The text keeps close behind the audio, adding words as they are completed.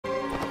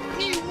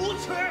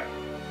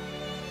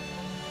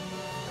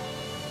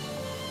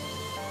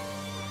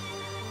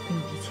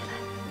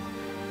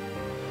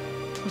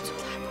我做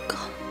的还不够。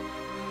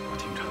我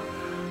听着，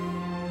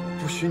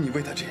不许你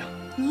为他这样。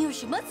你有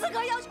什么资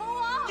格要求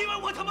我？因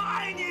为我他妈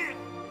爱你！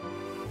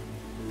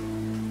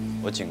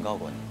我警告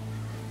过你，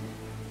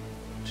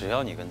只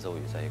要你跟邹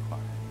宇在一块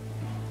儿，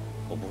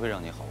我不会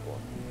让你好过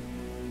的。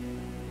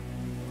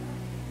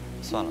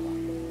算了吧，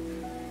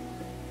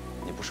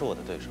你不是我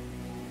的对手。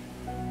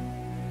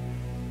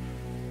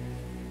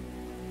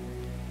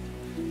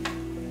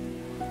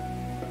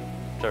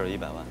这儿有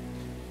100万，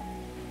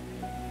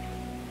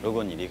如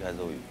果你离开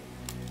邹宇，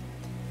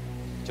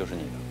就是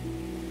你的。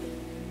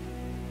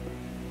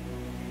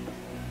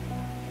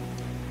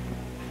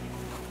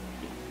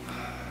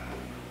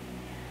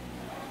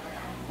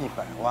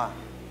 100万，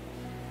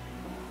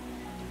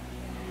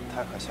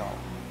太可笑了。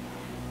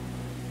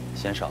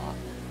嫌少啊？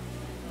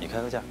你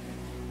开个价。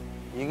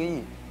1个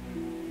亿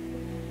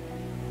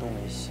都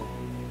没戏。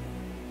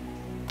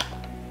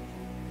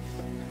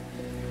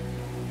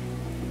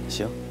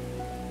行，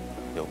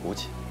有骨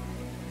气。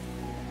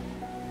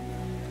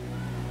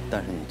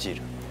但是你记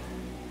着，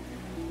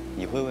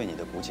你会为你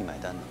的骨气买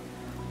单的。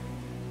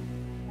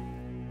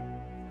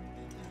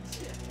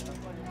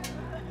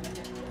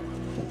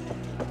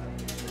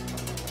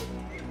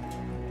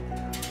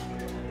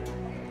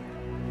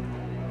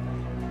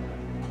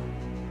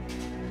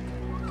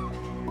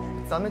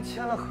 咱们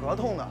签了合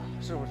同的，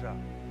是不是？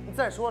你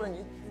再说了，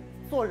你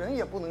做人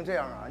也不能这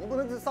样啊！你不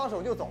能撒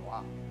手就走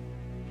啊！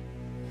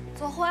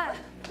左晖，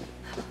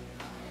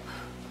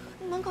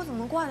门口怎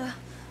么挂着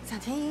3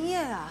天1夜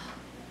呀？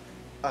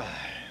哎，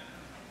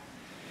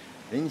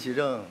林启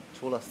正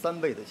出了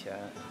3倍的钱，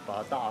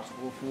把大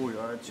厨、服务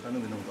员全都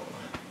给弄走了。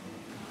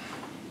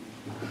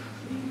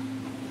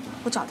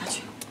我找他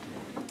去。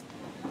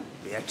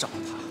别找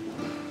他，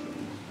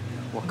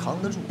我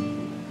扛得住。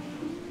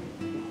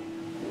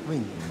 为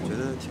你觉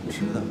得挺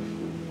值的，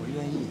我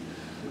愿意。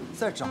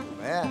再找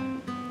呗，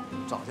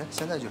找去，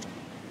现在就找。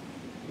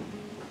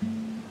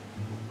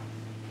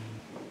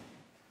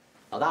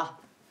老大，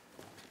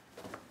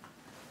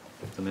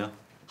怎么样？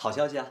好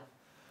消息啊！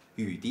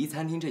雨迪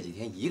餐厅这几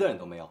天1个人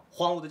都没有，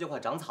荒芜的就快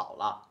长草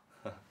了。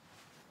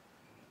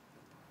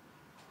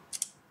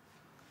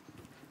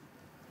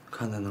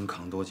看他能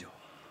扛多久？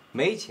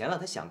没钱了，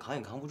他想扛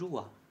也扛不住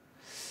啊。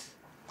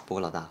不过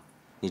老大，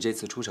你这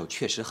次出手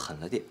确实狠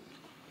了点。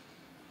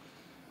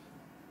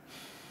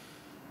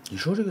 你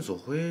说这个左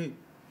晖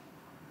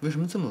为什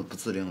么这么不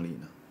自量力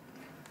呢？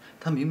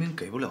他明明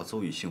给不了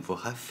邹宇幸福，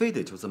还非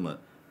得就这么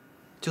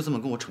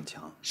跟我逞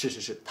强。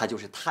是，他就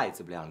是太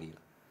自不量力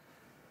了。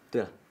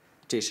对了，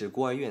这是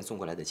孤儿院送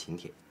过来的请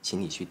帖，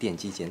请你去奠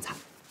基剪彩。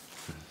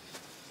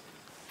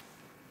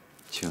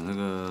请那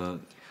个，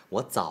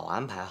我早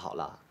安排好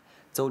了，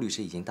邹律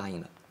师已经答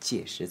应了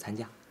届时参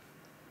加。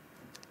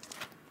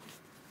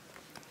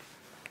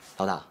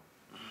老大，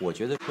我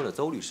觉得除了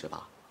邹律师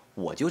吧。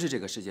 我就是这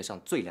个世界上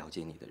最了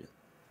解你的人。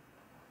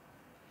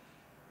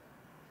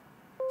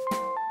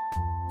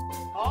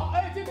好，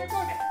哎，这边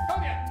高点，高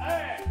点，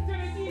哎，这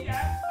边低一点，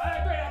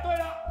哎，对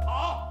了，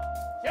好，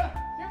行，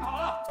听好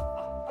了，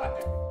啊，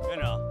院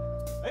长，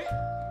哎，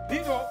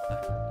林总，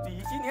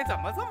你今天怎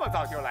么这么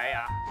早就来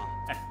呀？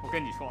哎，我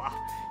跟你说啊，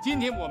今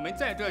天我们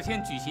在这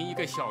先举行一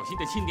个小型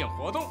的庆典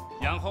活动，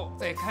然后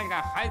再看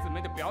看孩子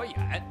们的表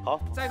演，好，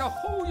再到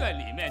后院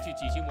里面去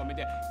举行我们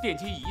的奠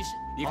基仪式，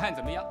你看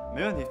怎么样？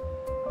没问题。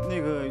 那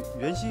个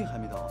袁熙还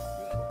没到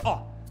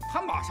哦，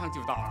他马上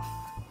就到了。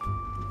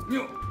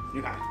哟，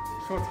你看，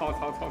说曹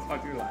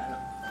就来了。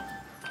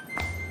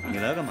你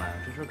来干嘛呀？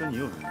这事跟你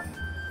有什么关系？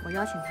我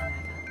邀请他来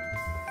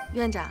的。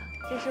院长，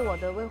这是我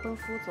的未婚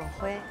夫左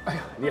晖。哎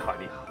呀，你好，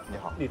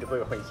你的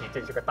未婚妻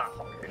真是个大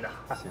好人呐。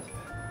谢谢。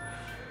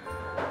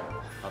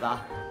老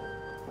大，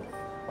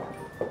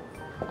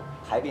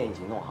牌匾已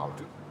经弄好了，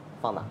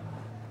放哪？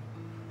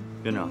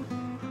院长，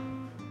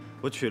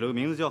我取了个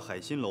名字叫海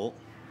心楼，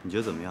你觉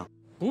得怎么样？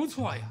 不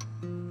错呀，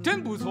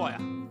真不错呀！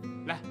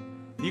来，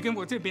你跟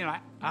我这边来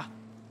啊！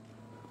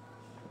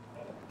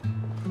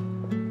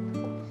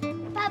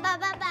爸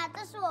爸，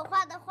这是我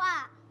画的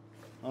画。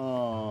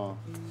哦，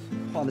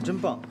画的真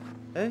棒！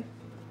哎，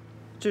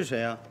这是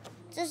谁呀？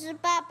这是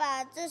爸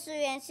爸，这是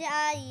袁熙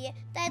阿姨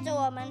带着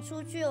我们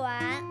出去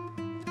玩。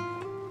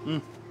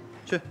嗯，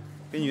去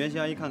给你袁熙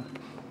阿姨看看。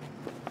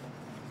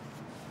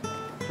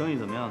生意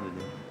怎么样？最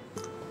近？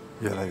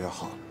越来越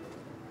好。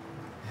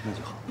那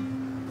就好。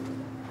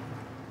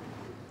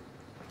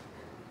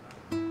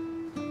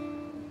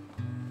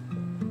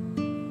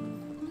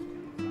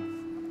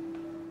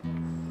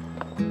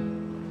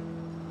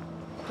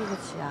 对不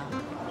起啊，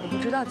我不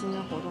知道今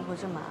天活动会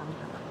这么安排。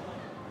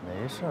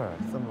没事儿，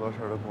这么多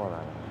事儿都过来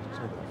了，这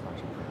能发生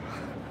什么？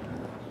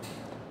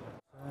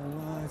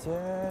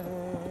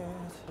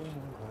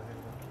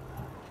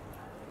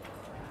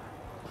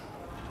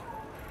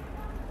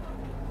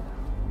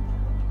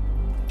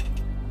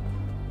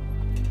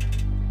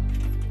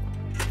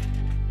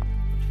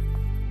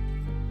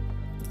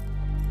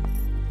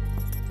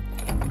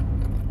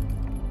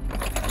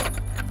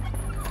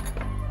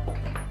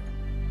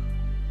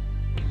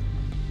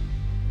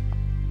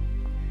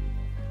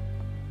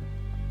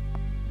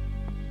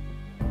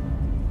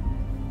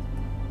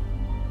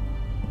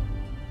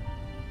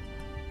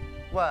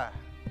怪，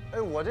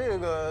哎，我这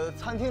个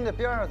餐厅这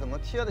边上怎么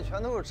贴的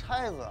全都是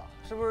拆子啊？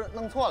是不是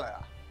弄错了呀？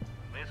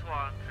没错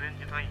啊，直人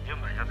集团已经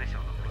买下这小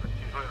楼了，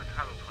据说要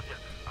拆了重建，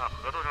按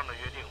合同上的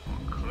约定，我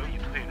可以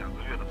退2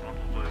个月的房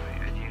租作为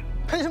违约金。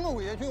赔什么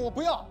违约金？我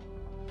不要！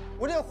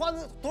我这花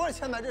了多少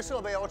钱买这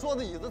设备啊？我桌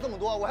子椅子这么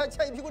多，我还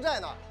欠一屁股债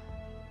呢，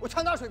我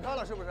全打水漂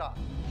了，是不是？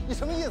你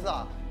什么意思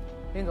啊？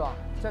林总，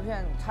这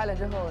片拆了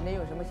之后，您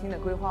有什么新的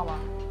规划吗？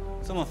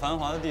这么繁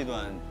华的地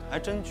段，还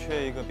真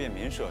缺一个便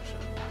民设施。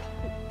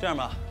这样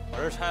吧，把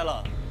这拆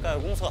了，盖个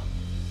公厕，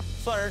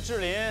算是志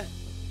林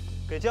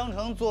给江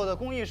城做的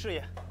公益事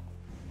业。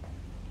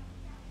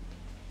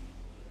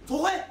左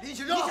晖，林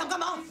启正，你想干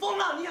嘛？疯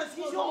了！你想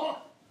行凶？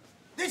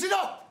林启正，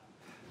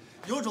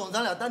有种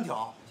咱俩单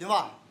挑，行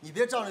吧？你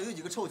别仗着有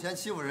几个臭钱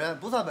欺负人，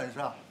不算本事。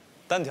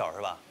单挑是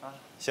吧？啊，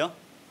行，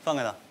放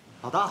开他。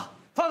老大，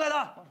放开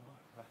他！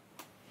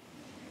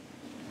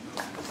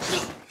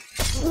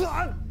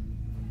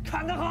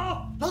看得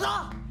好，老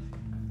大，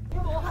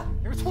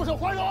你个畜生，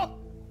还手！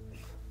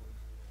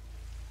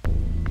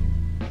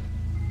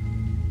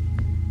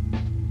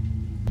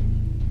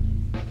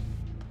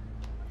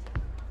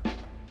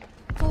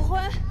左晖，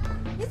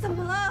你怎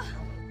么了？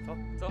走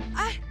走。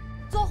哎，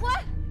左晖，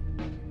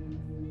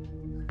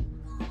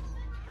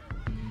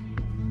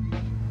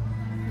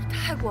你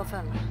太过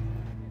分了！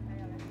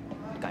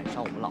赶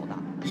上我们老大，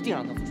一定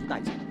让他付出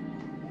代价。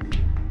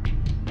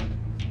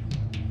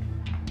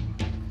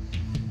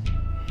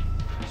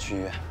去医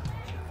院。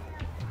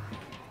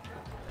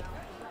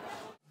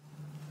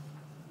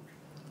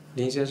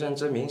林先生，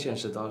这明显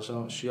是刀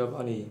伤，需要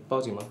帮你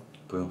报警吗？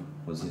不用，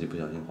我自己不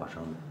小心划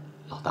伤的。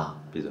老大，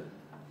闭嘴！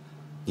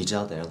你这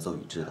样得让邹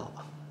宇知道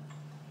吧？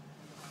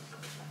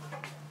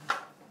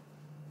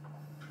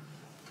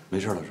没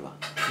事了是吧？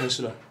没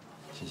事了。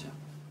谢谢。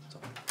走。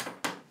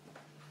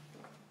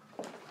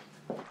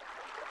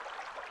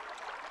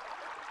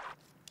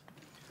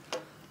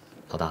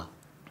老大，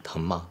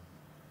疼吗？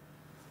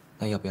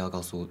那要不要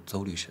告诉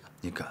邹律师？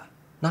你敢？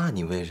那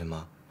你为什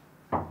么？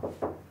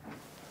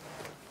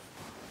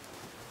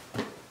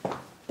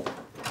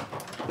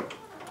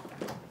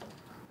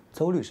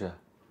邹律师，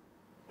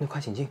那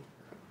快请进。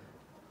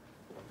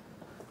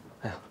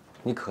哎呀，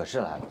你可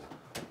是来了，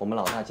我们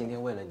老大今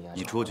天为了你啊。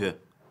你出去。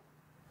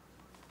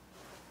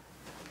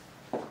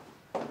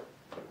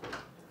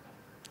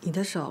你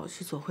的手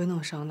是左晖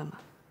弄伤的吗？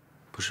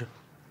不是。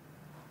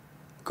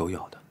狗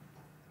咬的。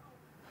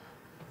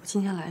我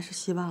今天来是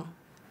希望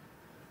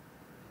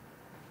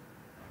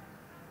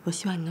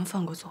你能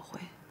放过左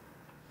晖。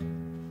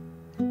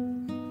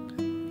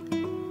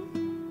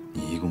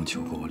你一共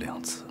求过我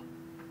2次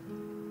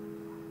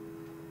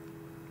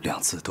，2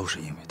次都是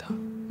因为他。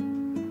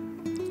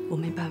我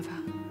没办法，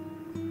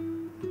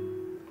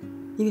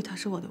因为他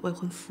是我的未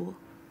婚夫，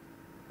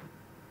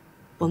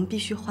我们必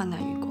须患难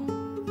与共。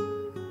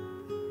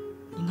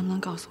你能不能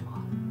告诉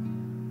我，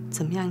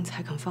怎么样你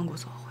才肯放过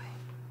左晖？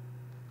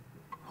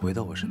回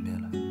到我身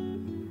边来。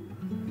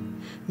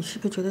你是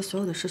不是觉得所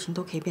有的事情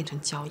都可以变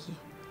成交易？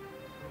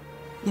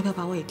要不要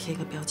把我也贴一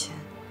个标签，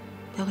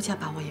标个价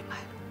把我也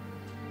卖了？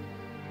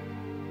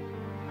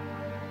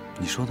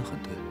你说的很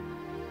对，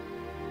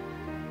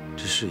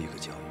这是一个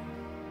交易，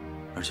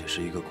而且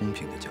是一个公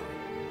平的交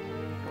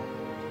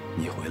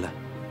易。你回来，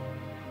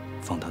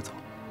放他走。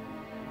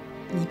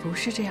你不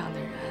是这样的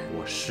人。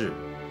我是，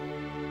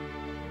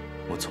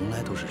我从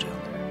来都是这样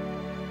的人。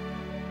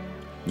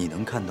你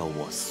能看到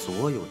我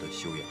所有的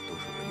修养都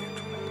是我演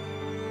出来的，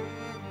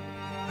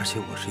而且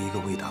我是一个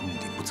为达目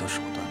的不择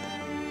手段的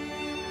人。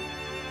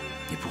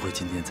你不会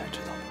今天才知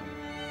道吧？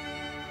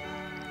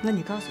那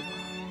你告诉我，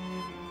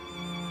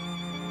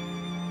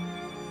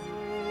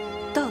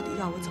到底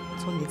要我怎么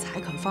做，你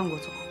才肯放过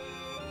左晖？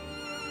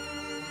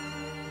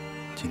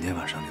今天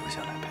晚上留下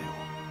来陪我，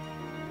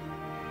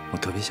我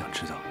特别想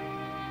知道，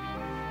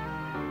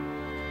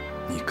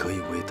你可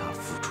以为他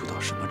付出到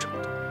什么程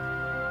度？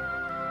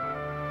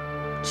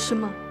是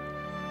吗？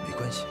没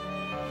关系，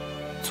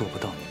做不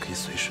到你可以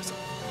随时走。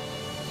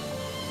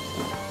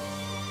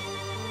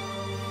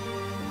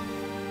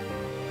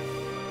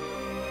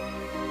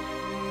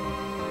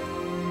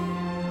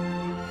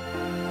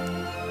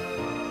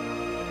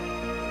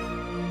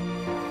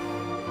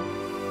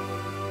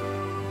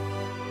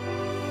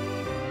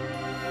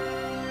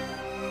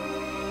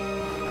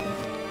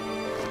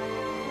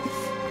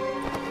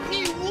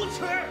你无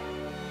耻！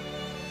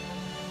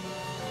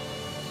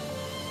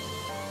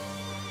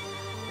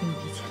跟你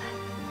比起来，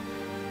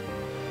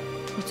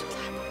我做的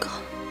还不够。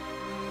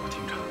我听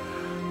着，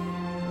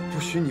我不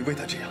许你为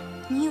他这样。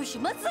你有什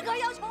么资格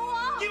要求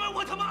我？因为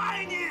我他妈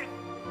爱你！